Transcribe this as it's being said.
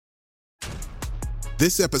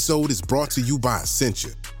This episode is brought to you by Essentia.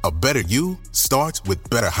 A better you starts with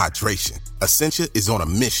better hydration. Essentia is on a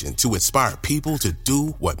mission to inspire people to do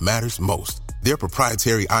what matters most. Their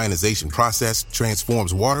proprietary ionization process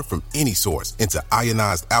transforms water from any source into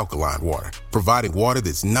ionized alkaline water, providing water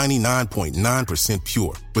that's 99.9%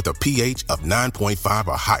 pure with a pH of 9.5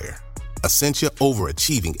 or higher. Essentia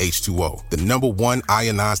overachieving H2O, the #1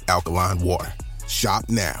 ionized alkaline water. Shop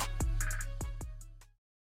now.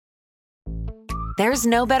 There's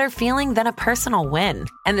no better feeling than a personal win,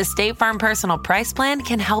 and the State Farm Personal Price Plan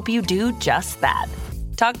can help you do just that.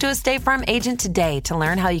 Talk to a State Farm agent today to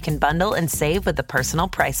learn how you can bundle and save with the Personal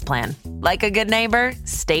Price Plan. Like a good neighbor,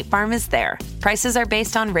 State Farm is there. Prices are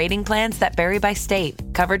based on rating plans that vary by state.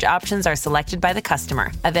 Coverage options are selected by the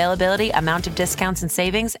customer. Availability, amount of discounts and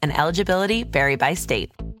savings, and eligibility vary by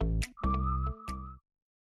state.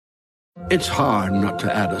 It's hard not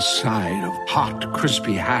to add a side of hot,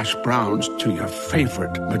 crispy hash browns to your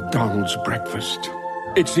favorite McDonald's breakfast.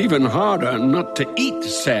 It's even harder not to eat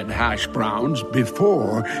said hash browns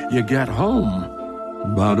before you get home.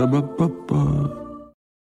 Ba-da-ba-ba-ba.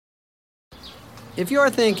 If you're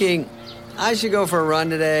thinking, I should go for a run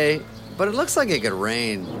today, but it looks like it could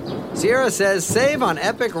rain, Sierra says save on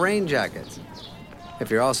Epic rain jackets. If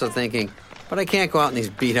you're also thinking, but I can't go out in these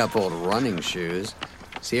beat-up old running shoes,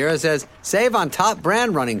 Sierra says save on top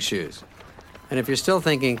brand running shoes. And if you're still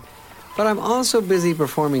thinking, but I'm also busy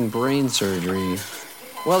performing brain surgery,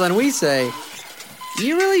 well, then we say,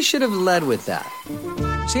 you really should have led with that.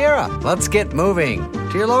 Sierra, let's get moving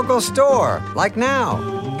to your local store, like now.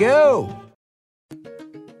 Go!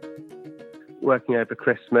 Working over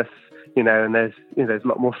Christmas, and there's a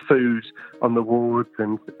lot more food on the wards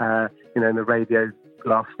and, and the radio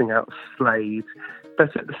blasting out Slade.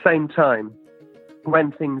 But at the same time,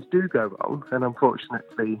 when things do go wrong, and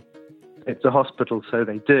unfortunately it's a hospital, so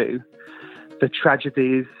they do, the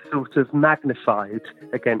tragedy is sort of magnified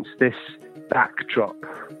against this backdrop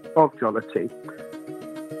of jollity.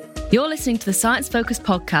 You're listening to the Science Focus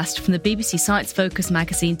podcast from the BBC Science Focus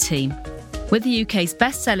magazine team. We're the UK's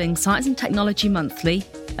best-selling science and technology monthly,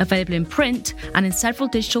 available in print and in several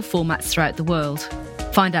digital formats throughout the world.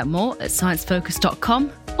 Find out more at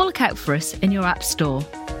sciencefocus.com or look out for us in your app store.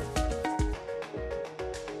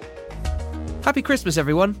 Happy Christmas,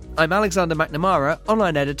 everyone. I'm Alexander McNamara,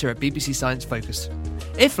 online editor at BBC Science Focus.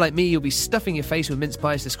 If, like me, you'll be stuffing your face with mince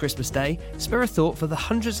pies this Christmas Day, spare a thought for the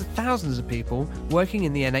hundreds of thousands of people working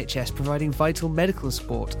in the NHS providing vital medical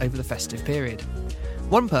support over the festive period.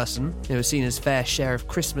 One person who has seen his fair share of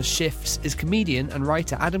Christmas shifts is comedian and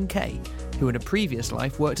writer Adam Kay, who in a previous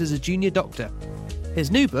life worked as a junior doctor.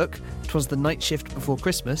 His new book, 'Twas the Night Shift Before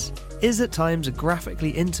Christmas, is at times a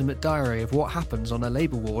graphically intimate diary of what happens on a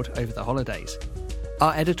labour ward over the holidays.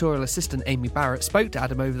 Our editorial assistant Amy Barrett spoke to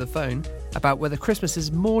Adam over the phone about whether Christmas is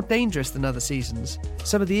more dangerous than other seasons,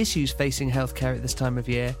 some of the issues facing healthcare at this time of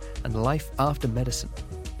year, and life after medicine.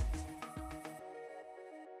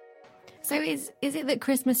 So is it that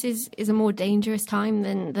Christmas is a more dangerous time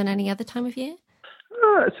than any other time of year?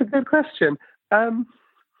 Oh, it's a good question.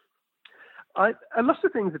 A lot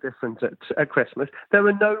of things are different at Christmas. There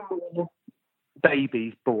are no more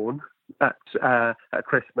babies born at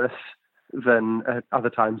Christmas than at other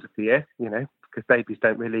times of the year, because babies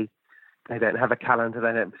don't have a calendar.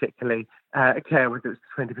 They don't particularly care whether it's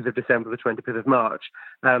the 25th of December or the 25th of March.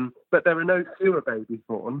 But there are no fewer babies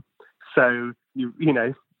born. So, you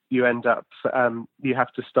end up, you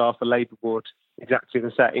have to staff a labour ward exactly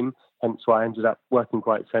the same, hence why I ended up working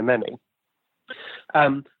quite so many.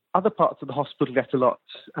 Other parts of the hospital get a lot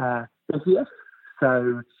busier.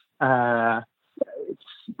 So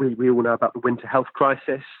we all know about the winter health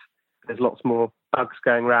crisis. There's lots more bugs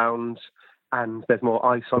going around, and there's more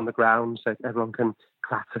ice on the ground, so everyone can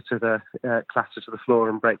clatter to the floor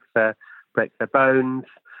and break their bones.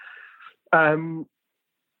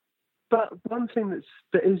 But one thing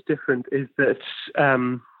that is different is that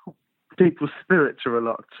people's spirits are a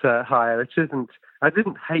lot higher. I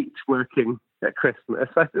didn't hate working at Christmas.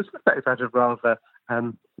 I suspect I'd have rather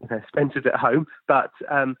spent it at home, but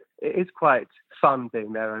it is quite fun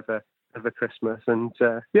being there over Christmas, and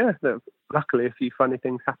luckily a few funny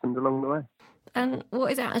things happened along the way. And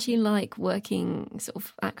what is it actually like working sort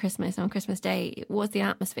of at Christmas, on Christmas Day? What's the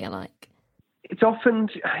atmosphere like? It's often,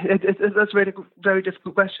 that's a really very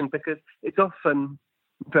difficult question, because it's often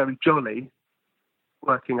very jolly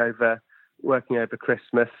working over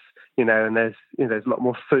Christmas, and there's a lot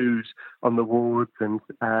more food on the wards, and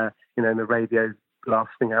and the radio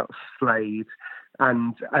blasting out Slade,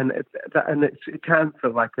 and it can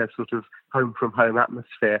feel like a sort of home from home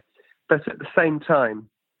atmosphere. But at the same time,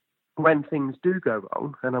 when things do go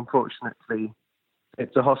wrong, and unfortunately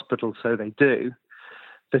it's a hospital, so they do,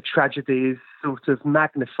 the tragedy is sort of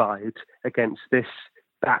magnified against this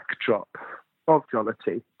backdrop of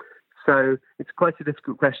jollity. So it's quite a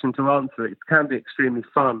difficult question to answer. It can be extremely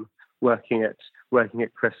fun working at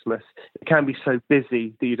Christmas. It can be so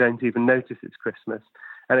busy that you don't even notice it's Christmas,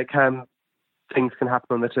 and things can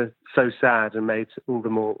happen that are so sad and made all the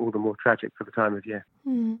more tragic for the time of year.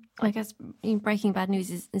 I guess breaking bad news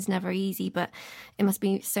is never easy, but it must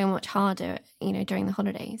be so much harder, during the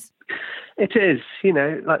holidays. It is,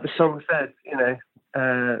 like the song said,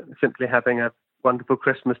 simply having a wonderful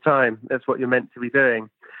Christmas time. That's what you're meant to be doing.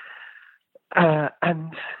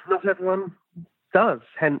 And not everyone does.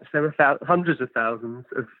 Hence, there are hundreds of thousands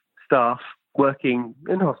of staff working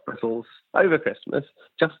in hospitals over Christmas,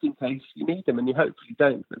 just in case you need them, and you hopefully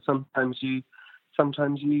don't, but sometimes you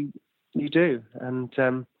do, and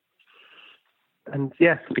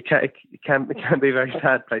yeah, it can be a very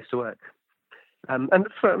sad place to work, and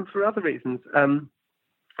for other reasons,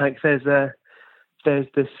 like there's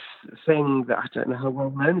this thing that I don't know how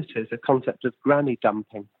well known it is, a concept of granny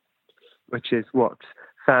dumping, which is what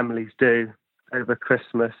families do over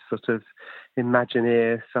Christmas, sort of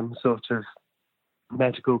imagineer some sort of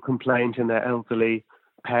medical complaint in their elderly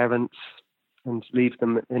parents and leave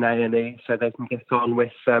them in A&E so they can get on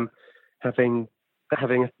with having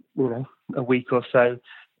a week or so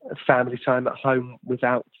of family time at home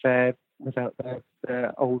without their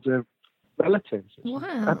older relatives.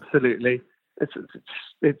 Wow. Absolutely,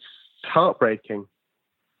 it's heartbreaking,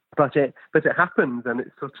 but it happens, and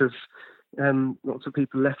it's sort of lots of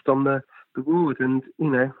people left on the ward, and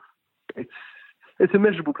it's a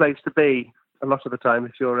miserable place to be a lot of the time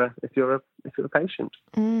if you're a patient.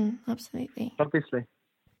 Absolutely. Obviously.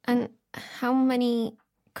 And how many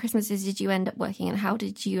Christmases did you end up working, and how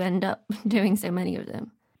did you end up doing so many of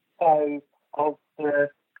them? Of the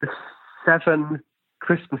 7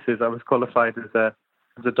 Christmases I was qualified as a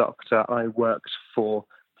doctor, I worked for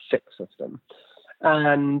 6 of them,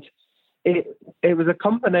 and it was a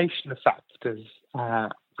combination of factors.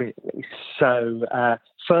 Really. So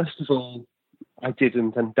first of all, I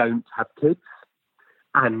didn't and don't have kids,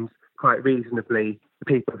 and quite reasonably, the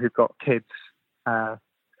people who've got kids,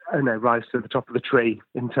 rise to the top of the tree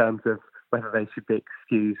in terms of whether they should be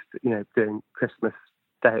excused, doing Christmas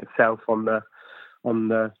Day itself on the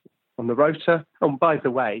rota. And by the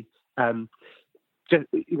way,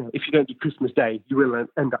 if you don't do Christmas Day, you will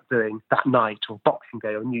end up doing that night or Boxing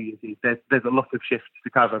Day or New Year's Eve. There's a lot of shifts to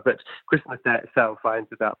cover, but Christmas Day itself I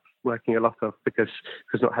ended up working a lot of because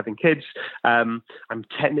not having kids. I'm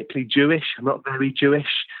technically Jewish. I'm not very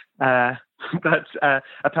Jewish, but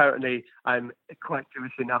apparently I'm quite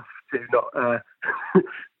Jewish enough to not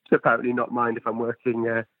to apparently not mind if I'm working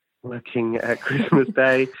Christmas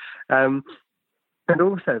Day. And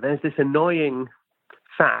also there's this annoying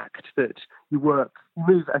fact that you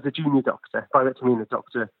move as a junior doctor, by that I mean a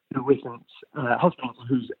doctor who isn't hospital,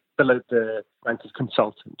 who's below the rank of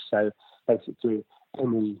consultant. So basically,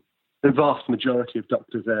 the vast majority of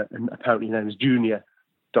doctors are apparently known as junior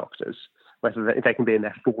doctors, whether they can be in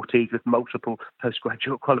their 40s with multiple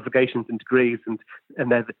postgraduate qualifications and degrees, and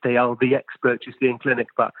they are the experts you see in clinic,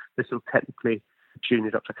 but they're still technically a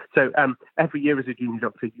junior doctor. So every year as a junior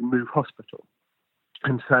doctor, you move hospital,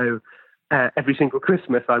 and so every single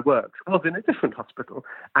Christmas I worked was in a different hospital,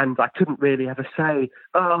 and I couldn't really ever say,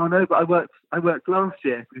 "Oh no, but I worked last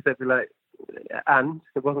year," because they'd be like, "And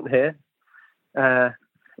it wasn't here."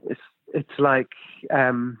 It's like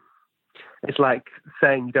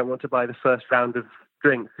saying you don't want to buy the first round of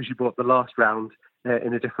drinks because you bought the last round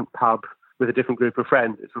in a different pub with a different group of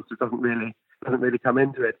friends. It sort of doesn't really come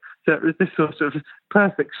into it. So it was this sort of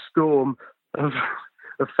perfect storm of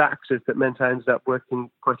factors that meant I ended up working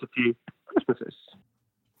quite a few Christmases.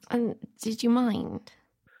 And did you mind?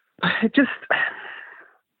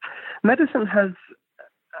 Medicine has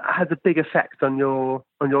a big effect on your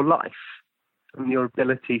life, on your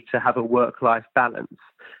ability to have a work-life balance,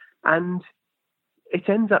 and it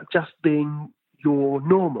ends up just being your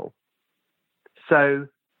normal. So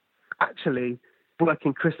actually,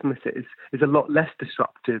 working Christmases is a lot less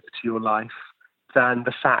disruptive to your life than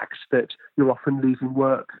the fact that you're often leaving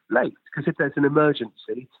work late. Because if there's an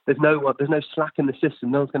emergency, there's no slack in the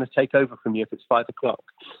system. No one's going to take over from you if it's 5 o'clock.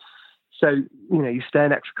 So, you stay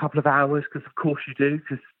an extra couple of hours because of course you do,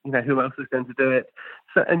 because, who else is going to do it?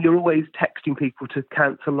 So, and you're always texting people to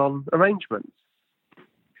cancel on arrangements.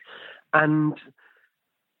 And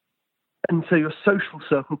so your social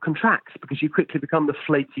circle contracts because you quickly become the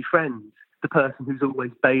flaky friend, the person who's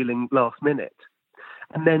always bailing last minute.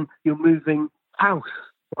 And then you're moving house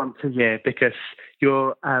once a year because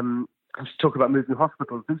your I was talking about moving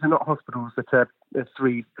hospitals. These are not hospitals that are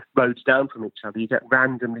 3 roads down from each other. You get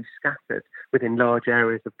randomly scattered within large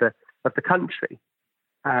areas of the country.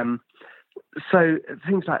 So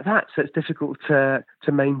things like that. So it's difficult to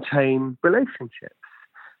maintain relationships.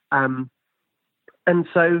 And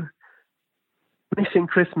so missing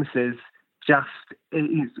Christmases just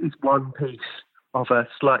is one piece of a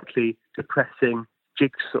slightly depressing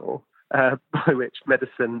jigsaw by which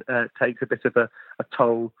medicine takes a bit of a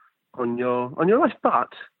toll on your life.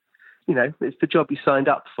 But it's the job you signed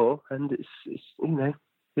up for, and it's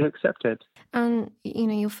you accept it. And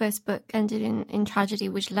your first book ended in tragedy,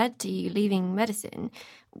 which led to you leaving medicine.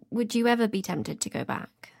 Would you ever be tempted to go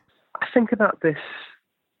back? I think about this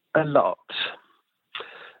a lot.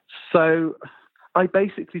 So I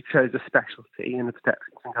basically chose a specialty in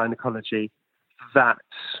obstetrics and gynecology that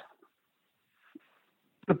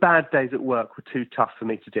the bad days at work were too tough for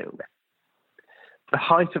me to deal with. The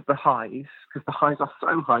height of the highs, because the highs are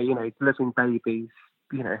so high, delivering babies,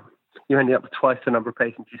 you end up with twice the number of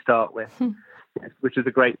patients you start with, which is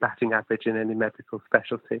a great batting average in any medical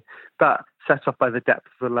specialty, but set off by the depth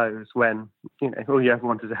of the lows when, all you ever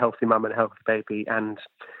want is a healthy mum and a healthy baby, and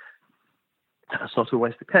that's not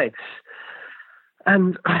always the case.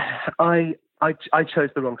 And I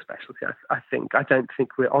chose the wrong specialty, I think. I don't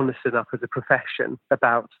think we're honest enough as a profession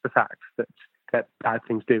about the fact that bad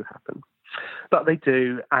things do happen. But they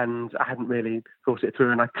do, and I hadn't really thought it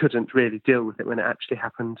through, and I couldn't really deal with it when it actually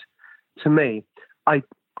happened to me. I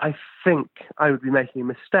think I would be making a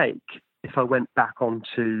mistake if I went back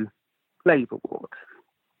onto labour ward.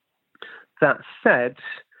 That said,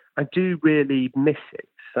 I do really miss it.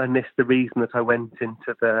 I miss the reason that I went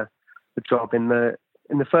into the job in the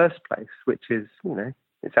first place, which is,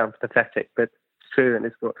 it sounds pathetic, but it's true, and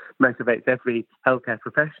it's what motivates every healthcare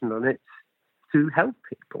professional, and it's to help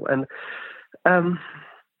people. And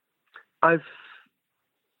I've,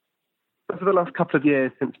 over the last couple of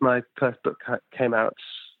years since my first book came out,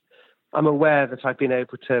 I'm aware that I've been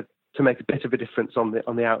able to make a bit of a difference on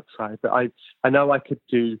the outside, but I know I could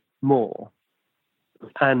do more.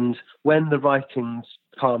 And when the writings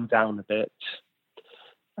calm down a bit,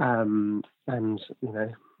 and I'm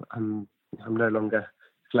no longer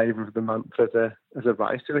flavour of the month as a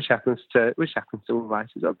writer, which happens to all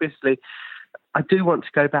writers. Obviously, I do want to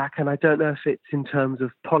go back, and I don't know if it's in terms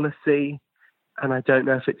of policy, and I don't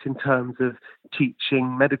know if it's in terms of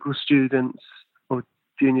teaching medical students or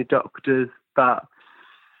junior doctors, but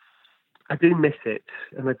I do miss it,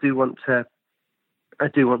 and I do want to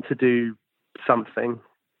do something,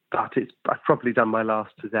 but I've probably done my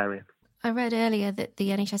last cesarean. I read earlier that the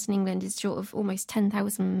NHS in England is short of almost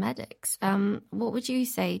 10,000 medics. What would you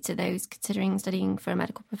say to those considering studying for a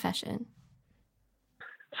medical profession?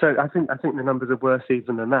 So I think the numbers are worse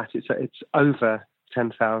even than that. It's over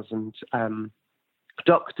 10,000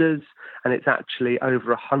 doctors, and it's actually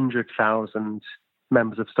over 100,000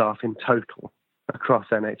 members of staff in total across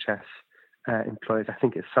NHS employees. I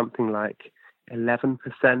think it's something like 11%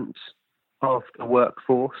 of the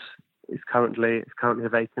workforce is currently a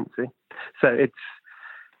vacancy. So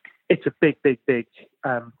it's a big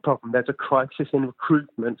problem. There's a crisis in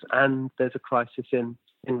recruitment, and there's a crisis in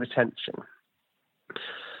retention.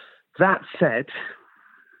 That said,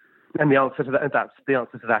 and the answer to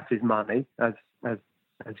that is money, as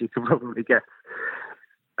you can probably guess.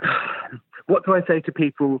 What do I say to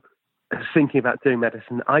people thinking about doing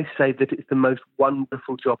medicine? I say that it's the most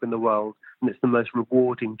wonderful job in the world, and it's the most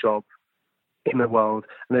rewarding job in the world,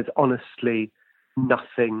 and there's honestly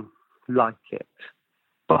nothing like it.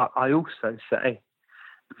 But I also say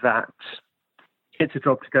that it's a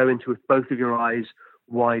job to go into with both of your eyes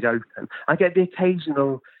wide open. I get the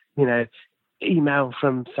occasional, email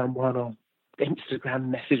from someone or Instagram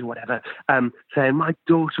message or whatever, saying my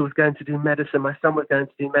daughter was going to do medicine, my son was going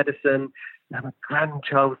to do medicine, my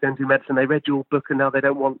grandchild was going to do medicine. They read your book and now they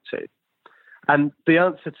don't want to. And the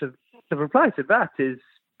answer to the reply to that is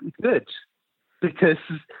good. Because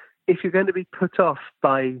if you're going to be put off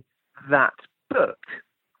by that book,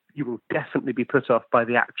 you will definitely be put off by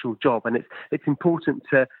the actual job. And it's important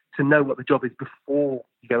to know what the job is before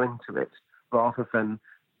you go into it, rather than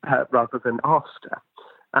after.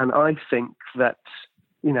 And I think that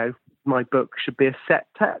my book should be a set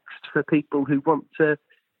text for people who want to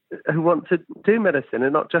do medicine,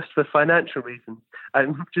 and not just for financial reasons.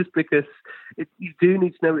 Just because you do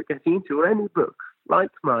need to know what you're getting into, or any book like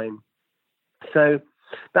mine. So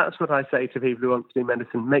that's what I say to people who want to do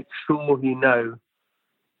medicine. Make sure you know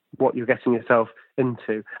what you're getting yourself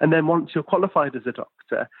into. And then once you're qualified as a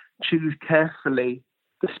doctor, choose carefully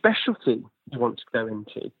the specialty you want to go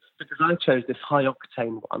into. because I chose this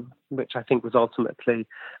high-octane one, which I think was ultimately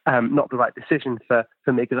not the right decision for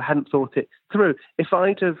me, because I hadn't thought it through. If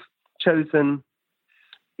I'd have chosen,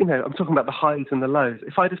 I'm talking about the highs and the lows.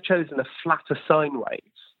 If I'd have chosen a flatter sine wave,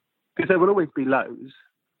 because there will always be lows,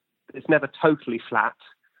 it's never totally flat.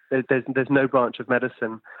 There's no branch of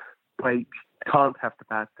medicine where you can't have the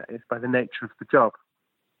bad days by the nature of the job.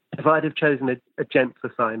 If I'd have chosen a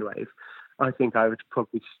gentler sine wave, I think I would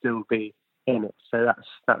probably still be in it. So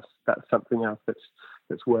that's something else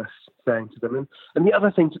that's worth saying to them. And the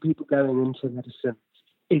other thing to people going into medicine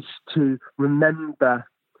is to remember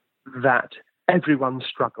that everyone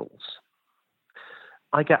struggles.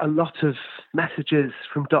 I get a lot of messages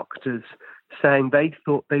from doctors saying they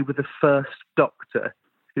thought they were the first doctor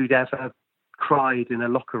who'd ever cried in a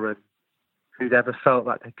locker room, who'd ever felt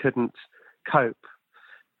like they couldn't cope.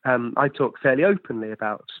 I talk fairly openly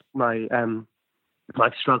about my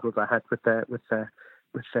struggles I had with the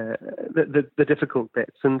difficult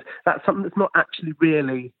bits, and that's something that's not actually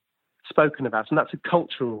really spoken about, and that's a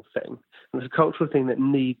cultural thing. And it's a cultural thing that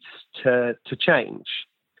needs to change.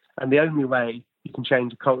 And the only way you can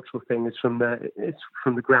change a cultural thing is from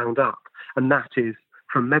the ground up, and that is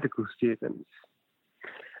from medical students.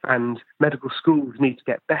 And medical schools need to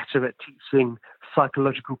get better at teaching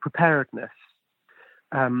psychological preparedness.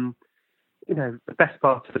 The best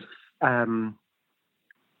part of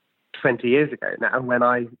 20 years ago now, when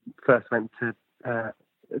I first went to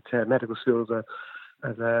medical school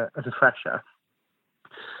as a fresher,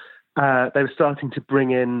 they were starting to bring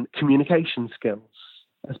in communication skills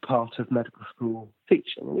as part of medical school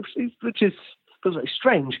teaching, which feels very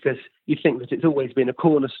strange, because you think that it's always been a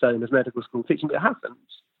cornerstone of medical school teaching, but it hasn't.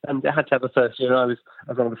 And it had to have a first year. I was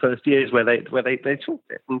one of the first years where they taught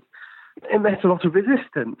it, and there's a lot of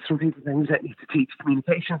resistance from people saying you don't need to teach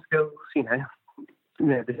communication skills.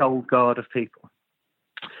 This old guard of people.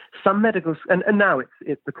 Some medical and now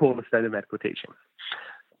it's the cornerstone of medical teaching.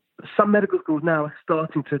 Some medical schools now are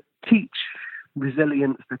starting to teach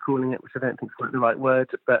resilience, they're calling it, which I don't think is quite the right word,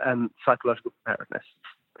 but psychological preparedness.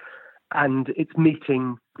 And it's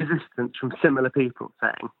meeting resistance from similar people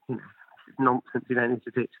saying, this is nonsense, you don't need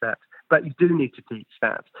to teach that. But you do need to teach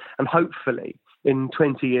that. And hopefully, in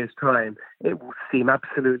 20 years' time, it will seem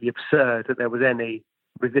absolutely absurd that there was any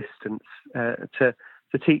resistance to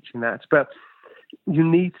teaching that. But you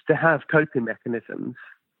need to have coping mechanisms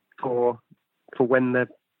for when the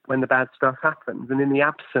bad stuff happens. And in the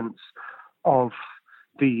absence of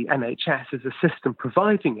the NHS as a system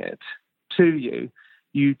providing it to you,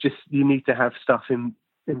 you need to have stuff in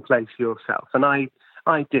place for yourself. And I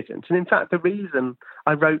didn't. And in fact, the reason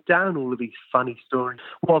I wrote down all of these funny stories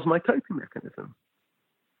was my coping mechanism,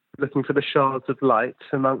 looking for the shards of light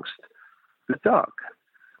amongst the dark.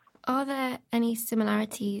 Are there any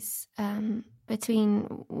similarities between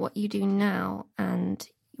what you do now and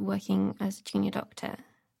working as a junior doctor?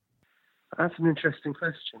 That's an interesting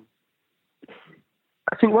question.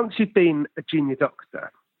 I think once you've been a junior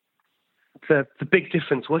doctor, the big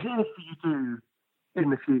difference, whatever you do in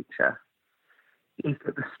the future, is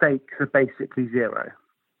that the stakes are basically zero.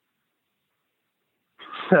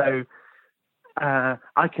 So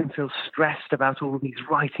I can feel stressed about all these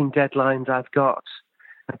writing deadlines I've got,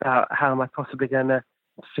 about how am I possibly going to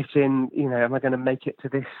fit in, am I going to make it to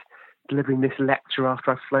this, delivering this lecture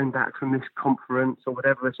after I've flown back from this conference or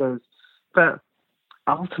whatever it is. But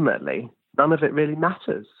ultimately, none of it really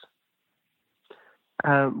matters.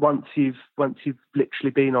 Once you've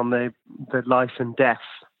literally been on the life and death,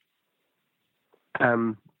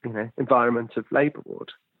 environment of labour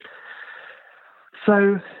ward.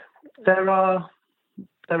 So there are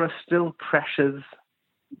still pressures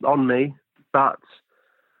on me, but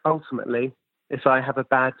ultimately, if I have a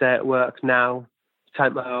bad day at work now,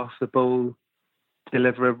 take my eye off the ball,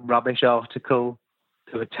 deliver a rubbish article,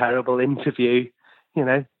 do a terrible interview,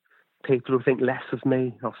 people will think less of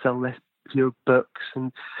me. I'll sell fewer books,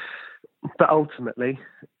 but ultimately,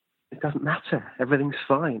 it doesn't matter. Everything's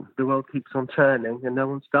fine. The world keeps on turning, and no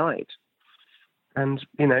one's died. And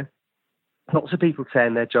lots of people say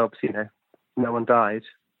in their jobs, no one died,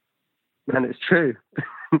 and it's true.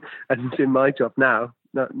 And in my job now,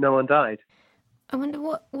 no one died. I wonder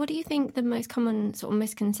what do you think the most common sort of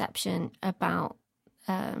misconception about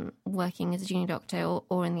working as a junior doctor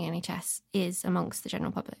or in the NHS is amongst the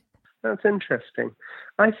general public? That's interesting.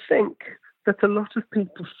 I think that a lot of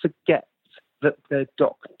people forget that their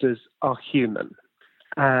doctors are human.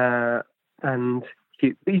 And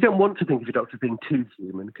you don't want to think of your doctor being too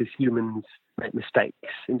human, because humans make mistakes,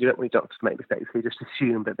 and you don't want your doctors to make mistakes, so you just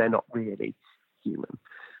assume that they're not really human.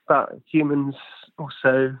 But humans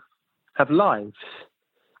also have lives,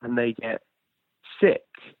 and they get sick,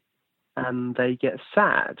 and they get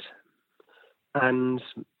sad. And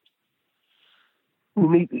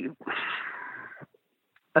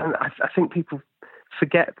I think people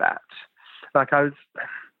forget that. Like I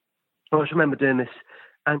always remember doing this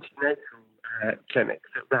antenatal clinic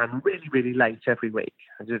that ran really, really late every week.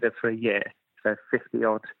 I did it for a year, so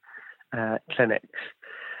 50-odd clinics.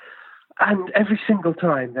 And every single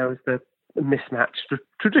time there was the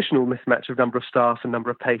traditional mismatch of number of staff and number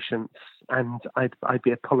of patients, and I'd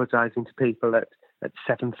be apologising to people at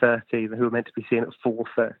 7:30 who were meant to be seen at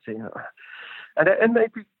 4:30, and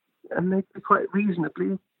they'd be quite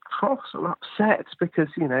reasonably cross or upset because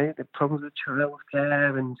the problems with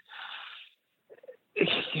childcare and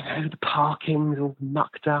the parking's all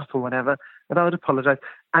mucked up or whatever, and I would apologise.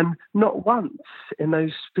 And not once in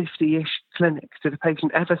those 50-ish clinics did a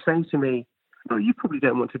patient ever say to me, "Oh, you probably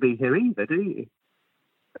don't want to be here either, do you?"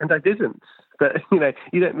 And I didn't. But you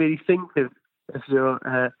don't really think of your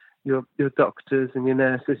doctors and your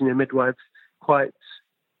nurses and your midwives quite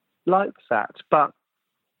like that. But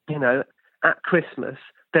at Christmas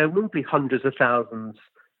there will be hundreds of thousands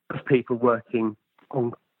of people working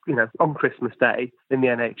on Christmas Day in the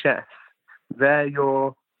NHS. They're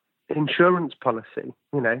your insurance policy,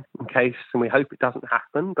 in case, and we hope it doesn't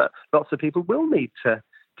happen, but lots of people will need to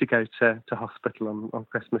go to hospital on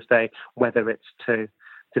Christmas Day, whether it's to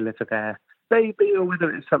deliver their baby or whether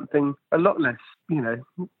it's something a lot less,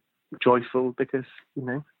 joyful, because,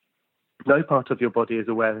 no part of your body is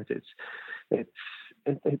aware that it's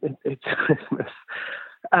Christmas.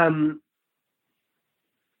 And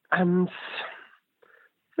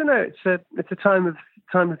it's a time of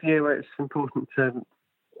year where it's important to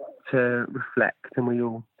reflect, and we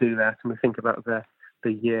all do that, and we think about the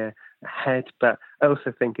year ahead. But I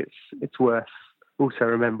also think it's worth also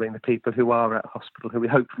remembering the people who are at hospital, who we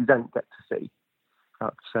hopefully don't get to see,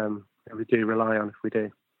 but we do rely on if we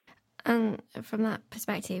do. And from that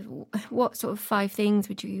perspective, what sort of 5 things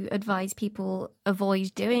would you advise people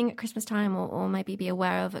avoid doing at Christmas time, or maybe be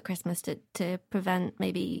aware of at Christmas to prevent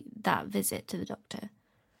maybe that visit to the doctor?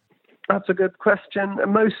 That's a good question.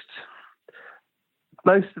 Most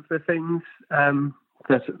of the things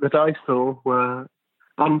that I saw were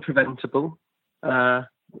unpreventable,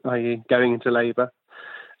 i.e. going into labour.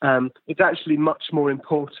 It's actually much more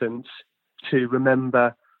important to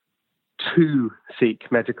remember to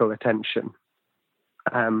seek medical attention.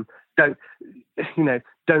 Don't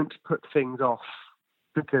put things off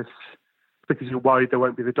because you're worried there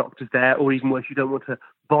won't be the doctors there, or even worse, you don't want to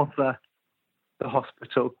bother the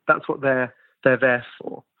hospital. That's what they're there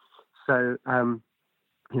for. So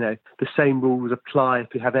the same rules apply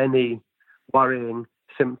if you have any worrying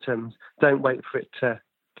symptoms. Don't wait for it to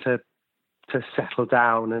settle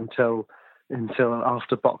down until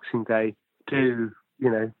after Boxing Day. Do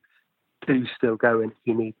still go in if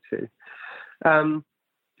you need to.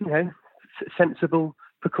 Sensible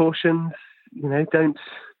precautions. Don't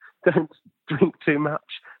drink too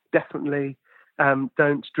much. Definitely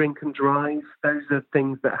don't drink and drive. Those are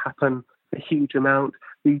things that happen a huge amount.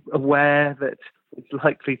 Be aware that it's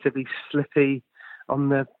likely to be slippy on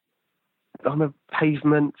the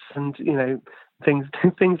pavements and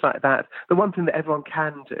things like that. The one thing that everyone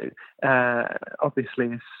can do, obviously,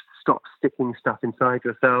 is stop sticking stuff inside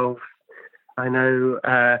yourself. I know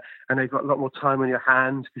you've got a lot more time on your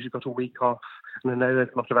hands because you've got a week off, and I know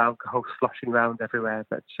there's a lot of alcohol sloshing around everywhere.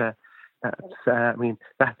 But that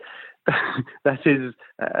is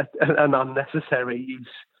an unnecessary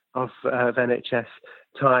use of NHS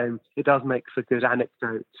time. It does make for good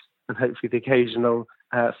anecdotes and hopefully the occasional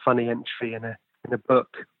funny entry in a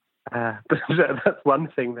book. But that's one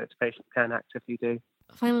thing that patients can actively do.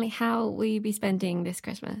 Finally, how will you be spending this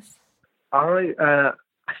Christmas? I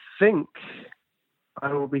think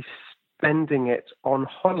I will be spending it on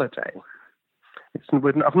holiday.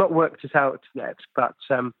 I've not worked it out yet, but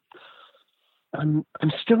I'm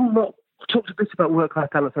still not. I talked a bit about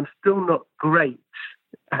work-life balance. I'm still not great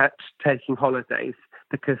at taking holidays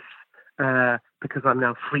because I'm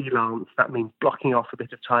now freelance. That means blocking off a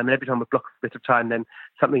bit of time. And every time I block off a bit of time, then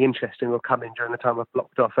something interesting will come in during the time I've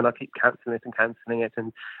blocked off, and I keep cancelling it.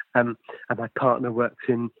 And my partner works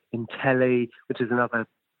in telly, which is another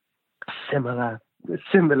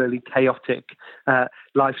similarly chaotic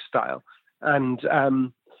lifestyle. And I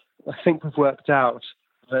think we've worked out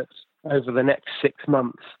that over the next 6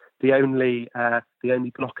 months, the only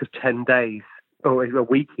block of 10 days, or a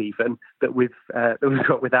week even, that we've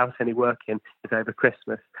got without any work in is over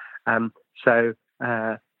Christmas. So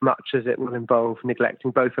much as it will involve neglecting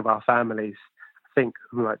both of our families, I think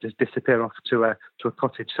we might just disappear off to a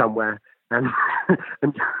cottage somewhere and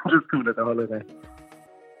just call it a holiday.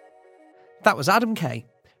 That was Adam Kay.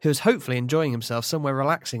 who is hopefully enjoying himself somewhere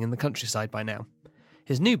relaxing in the countryside by now.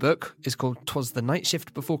 His new book is called 'Twas the Night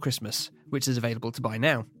Shift Before Christmas, which is available to buy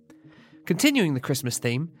now. Continuing the Christmas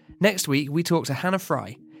theme, next week we talk to Hannah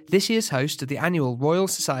Fry, this year's host of the annual Royal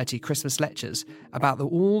Society Christmas Lectures, about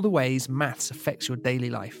all the ways maths affects your daily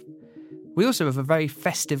life. We also have a very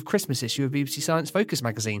festive Christmas issue of BBC Science Focus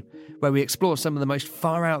magazine, where we explore some of the most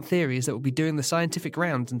far-out theories that will be doing the scientific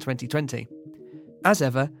rounds in 2020. As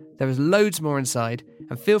ever, there is loads more inside,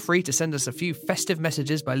 and feel free to send us a few festive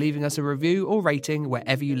messages by leaving us a review or rating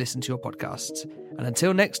wherever you listen to your podcasts. And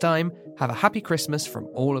until next time, have a happy Christmas from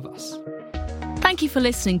all of us. Thank you for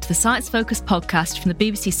listening to the Science Focus podcast from the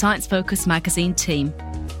BBC Science Focus magazine team.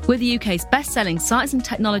 We're the UK's best-selling Science and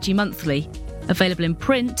Technology Monthly, available in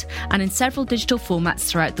print and in several digital formats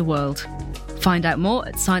throughout the world. Find out more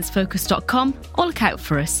at sciencefocus.com or look out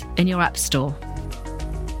for us in your app store.